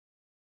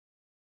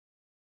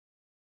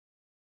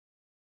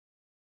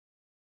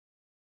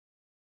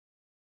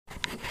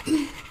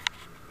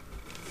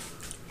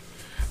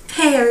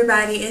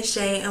everybody, it's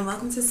Shay and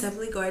welcome to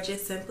Simply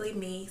Gorgeous, Simply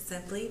Me,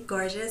 Simply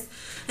Gorgeous.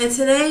 And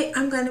today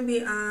I'm going to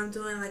be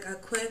doing like a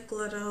quick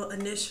little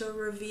initial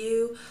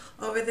review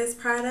over this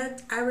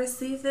product. I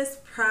received this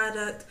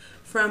product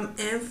from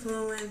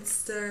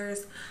Influenster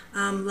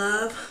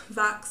Love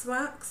Vox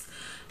Box,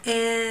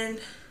 and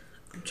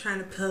I'm trying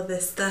to peel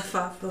this stuff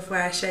off before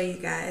I show you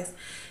guys.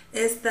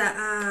 It's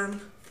the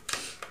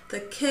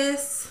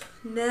Kiss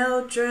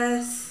nail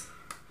dress.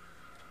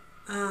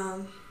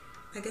 I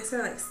guess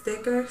they're like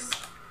stickers.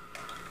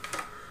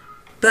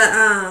 But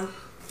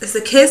it's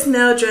a Kiss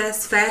nail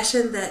dress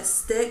fashion that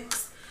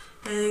sticks,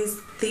 and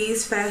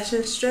these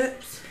fashion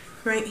strips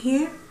right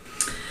here.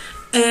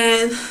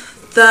 And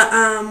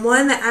the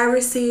one that I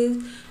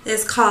received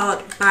is called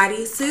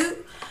Bodysuit.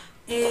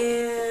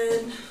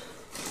 And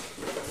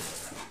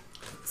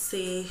let's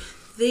see,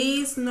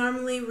 these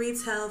normally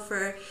retail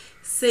for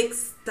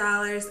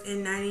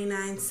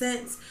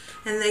 $6.99,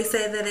 and they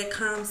say that it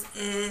comes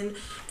in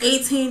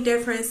 18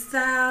 different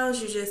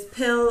styles. You just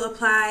peel,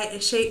 apply,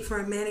 and shape for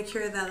a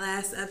manicure that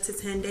lasts up to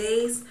 10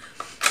 days.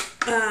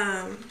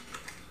 And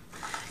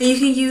you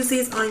can use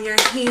these on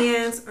your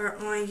hands or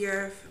on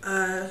your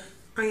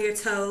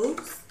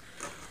toes.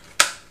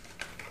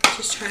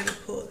 Just trying to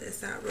pull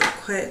this out real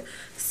quick.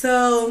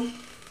 So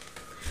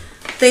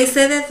they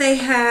say that they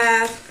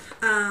have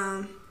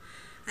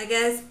I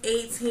guess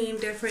 18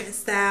 different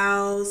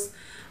styles,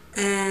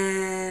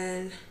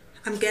 and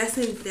I'm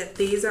guessing that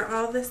these are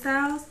all the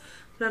styles,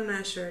 but I'm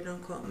not sure.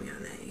 Don't quote me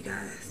on that, you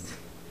guys.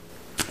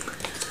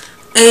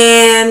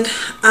 And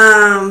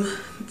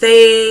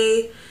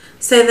they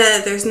say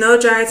that there's no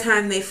dry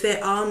time. They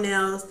fit all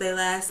nails. They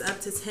last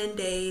up to 10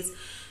 days.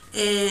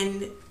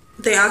 And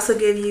they also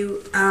give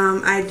you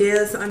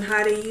ideas on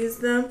how to use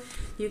them.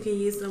 You can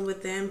use them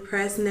with the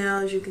impressed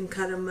nails. You can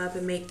cut them up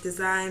and make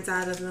designs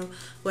out of them,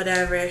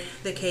 whatever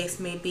the case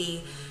may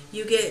be.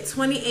 You get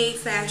 28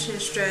 fashion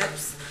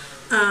strips.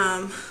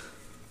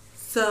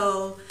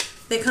 So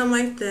they come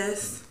like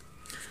this.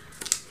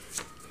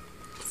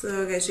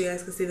 So I guess you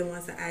guys can see the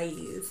ones that I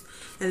use.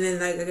 And then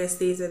I guess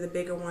these are the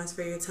bigger ones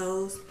for your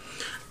toes.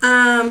 So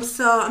I'm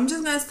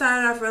just going to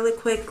start off really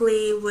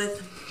quickly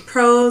with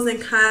pros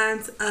and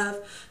cons of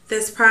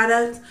this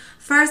product.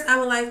 First, I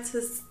would like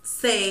to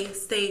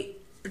state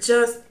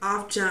just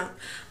off jump,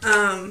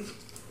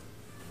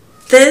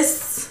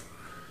 this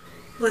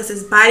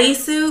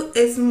bodysuit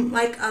is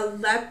like a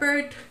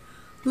leopard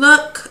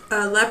look,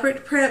 a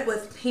leopard print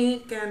with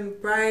pink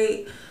and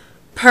bright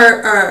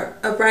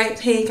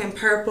pink and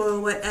purple or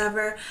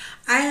whatever.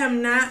 I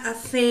am not a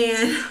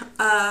fan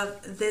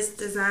of this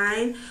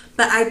design,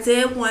 but I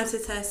did want to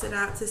test it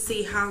out to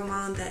see how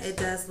long that it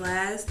does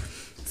last.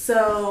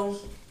 So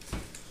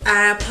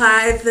I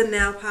applied the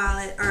nail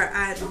polish,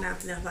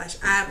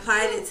 I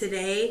applied it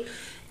today,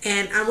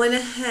 and I went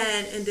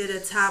ahead and did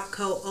a top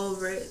coat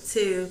over it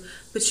too.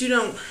 But you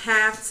don't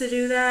have to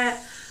do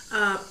that.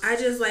 I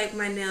just like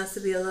my nails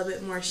to be a little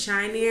bit more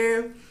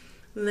shinier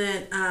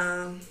than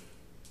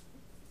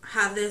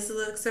how this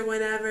looks or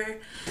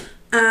whatever.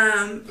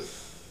 To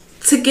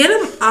get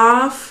them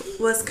off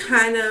was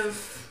kind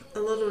of a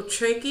little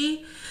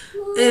tricky.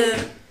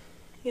 Yes.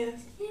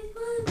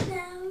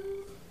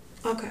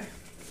 Okay.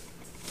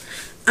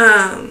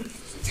 I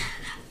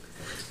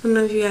don't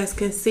know if you guys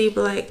can see,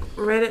 but like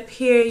right up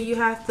here, you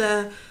have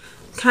to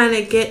kind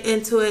of get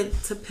into it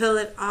to peel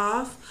it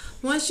off.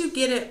 Once you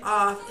get it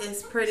off,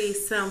 it's pretty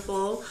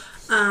simple.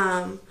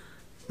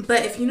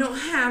 But if you don't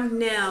have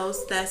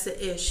nails, that's an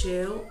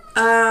issue.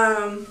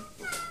 They're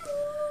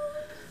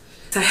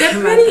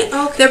pretty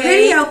okay. They're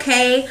pretty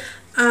okay.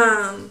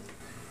 On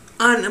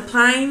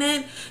applying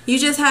it, you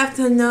just have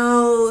to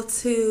know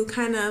to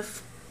kind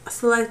of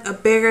select a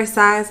bigger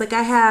size. Like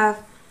I have, I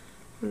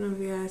don't know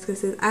if you guys can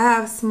see, I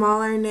have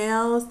smaller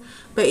nails,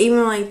 but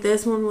even like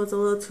this one was a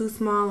little too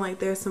small. Like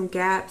there's some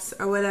gaps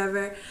or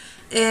whatever,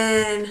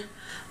 and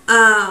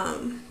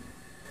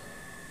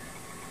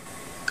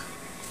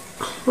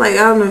like I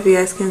don't know if you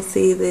guys can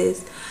see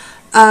this,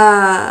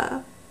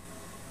 but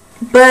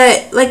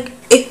like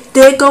it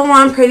did go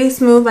on pretty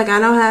smooth. Like I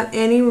don't have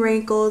any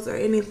wrinkles or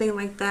anything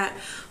like that.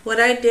 What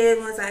I did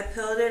was I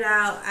peeled it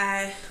out.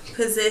 I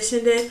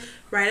positioned it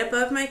right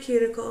above my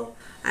cuticle.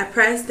 I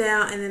pressed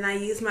down, and then I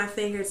used my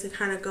fingers to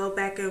kind of go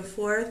back and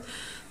forth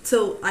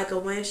to like a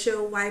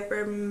windshield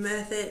wiper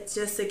method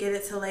just to get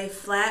it to lay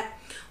flat.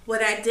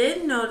 What I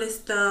did notice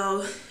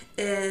though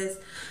is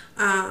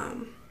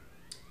I'm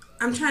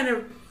trying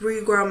to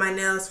regrow my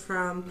nails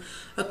from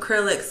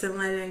acrylics and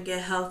let them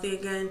get healthy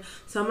again.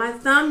 So my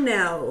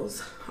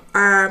thumbnails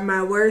are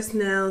my worst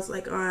nails,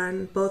 like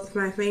on both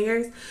my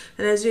fingers.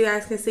 And as you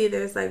guys can see,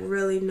 there's like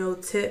really no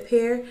tip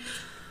here.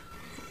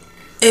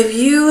 If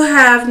you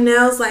have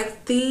nails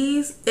like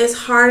these, it's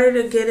harder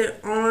to get it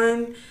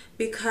on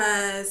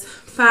because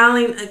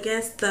filing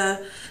against the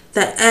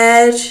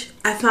edge,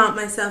 I found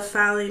myself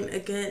filing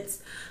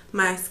against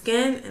my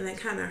skin and it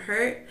kind of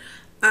hurt.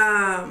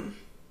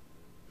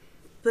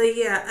 But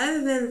yeah,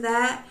 other than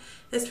that,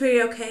 it's pretty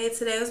okay.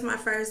 Today was my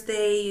first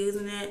day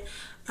using it.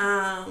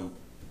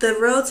 the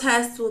real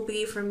test will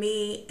be for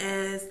me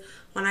is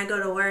when I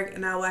go to work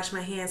and I wash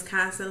my hands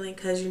constantly,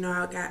 because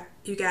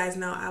you guys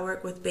know I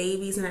work with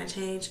babies and I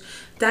change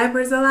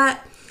diapers a lot.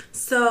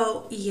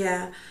 So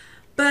yeah,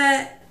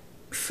 but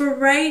for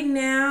right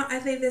now, I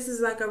think this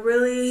is like a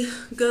really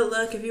good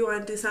look if you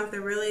want to do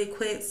something really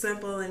quick,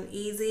 simple, and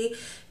easy.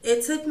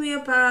 It took me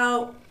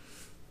about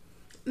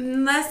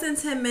less than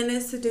 10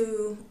 minutes to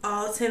do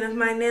all 10 of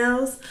my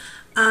nails.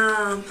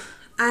 I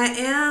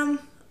am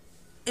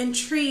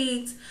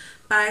intrigued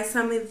by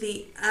some of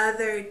the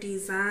other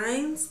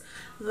designs.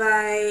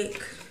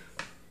 Like,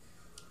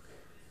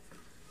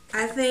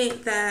 I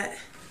think that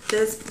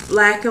this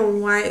black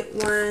and white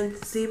one,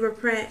 zebra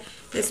print,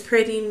 is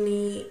pretty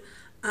neat.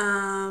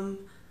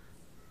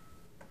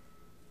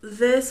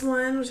 This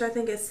one, which I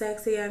think is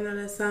sexy, I know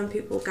that some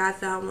people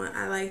got that one.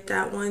 I like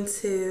that one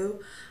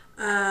too.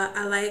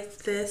 I like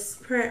this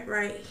print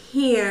right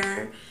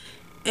here.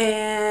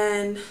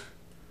 And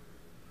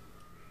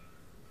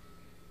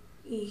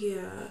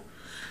yeah,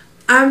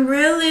 I'm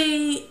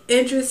really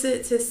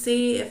interested to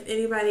see if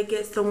anybody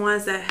gets the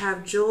ones that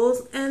have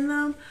jewels in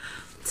them,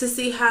 to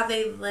see how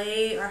they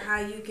lay or how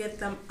you get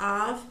them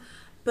off,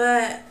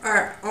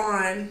 or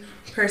on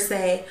per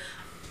se.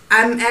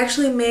 I'm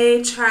actually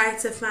may try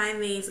to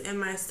find these in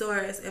my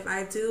stores. If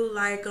I do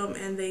like them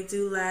and they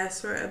do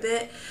last for a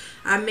bit,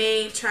 I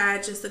may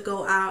try just to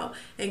go out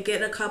and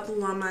get a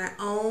couple on my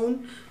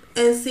own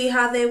and see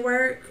how they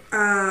work.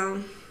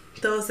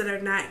 Those that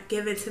are not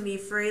given to me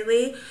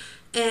freely,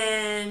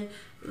 and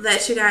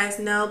let you guys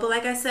know. But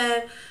like I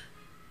said,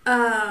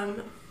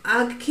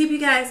 I'll keep you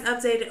guys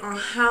updated on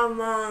how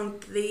long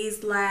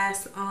these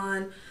last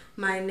on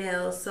my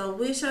nails. So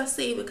we shall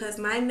see, because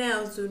my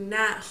nails do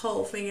not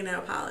hold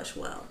fingernail polish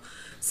well.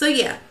 So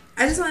yeah,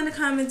 I just wanted to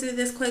come and do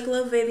this quick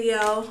little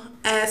video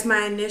as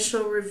my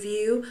initial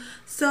review.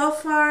 So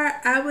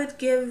far, I would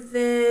give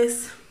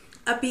this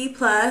a B+.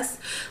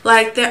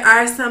 Like, there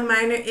are some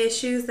minor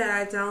issues that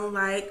I don't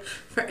like.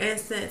 For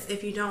instance,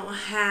 if you don't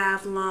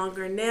have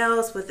longer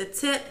nails with a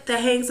tip that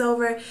hangs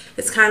over,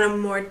 it's kind of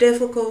more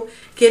difficult.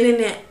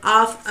 Getting it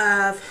off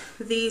of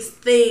these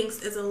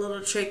things is a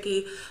little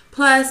tricky.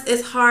 Plus,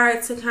 it's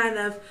hard to kind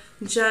of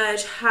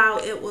judge how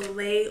it will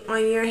lay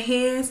on your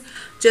hands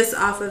just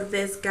off of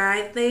this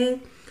guide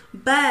thing.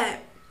 But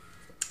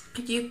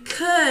you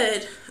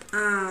could,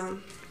 or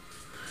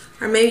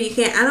maybe you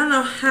can't. I don't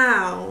know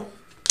how.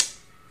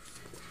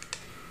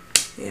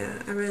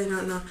 Yeah, I really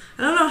don't know.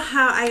 I don't know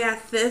how I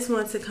got this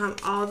one to come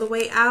all the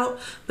way out,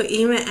 but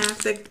even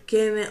after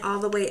getting it all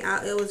the way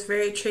out, it was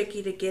very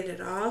tricky to get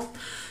it off.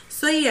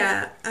 So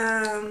yeah,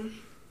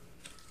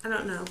 I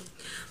don't know.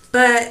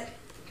 But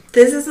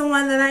this is the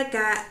one that I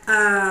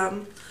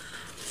got.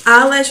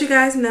 I'll let you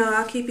guys know.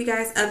 I'll keep you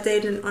guys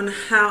updated on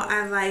how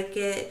I like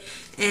it.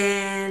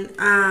 And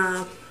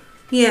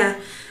yeah,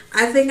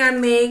 I think I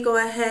may go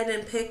ahead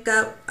and pick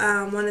up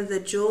one of the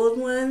jeweled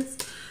ones,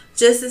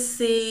 just to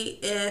see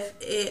if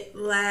it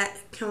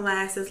can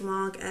last as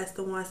long as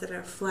the ones that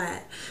are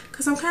flat,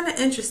 because I'm kind of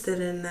interested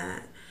in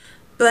that.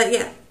 But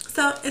yeah,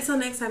 so until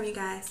next time, you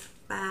guys.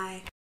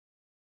 Bye.